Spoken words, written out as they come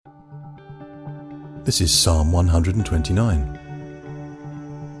This is Psalm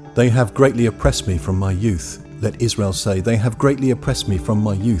 129. They have greatly oppressed me from my youth. Let Israel say, they have greatly oppressed me from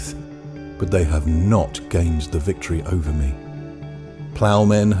my youth, but they have not gained the victory over me.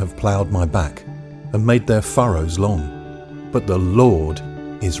 Ploughmen have ploughed my back and made their furrows long, but the Lord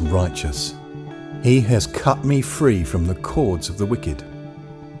is righteous. He has cut me free from the cords of the wicked.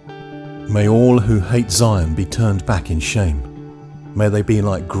 May all who hate Zion be turned back in shame. May they be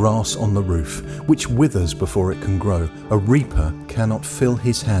like grass on the roof, which withers before it can grow. A reaper cannot fill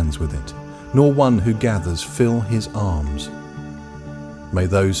his hands with it, nor one who gathers fill his arms. May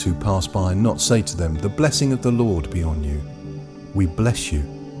those who pass by not say to them, the blessing of the Lord be on you. We bless you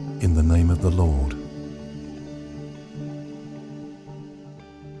in the name of the Lord.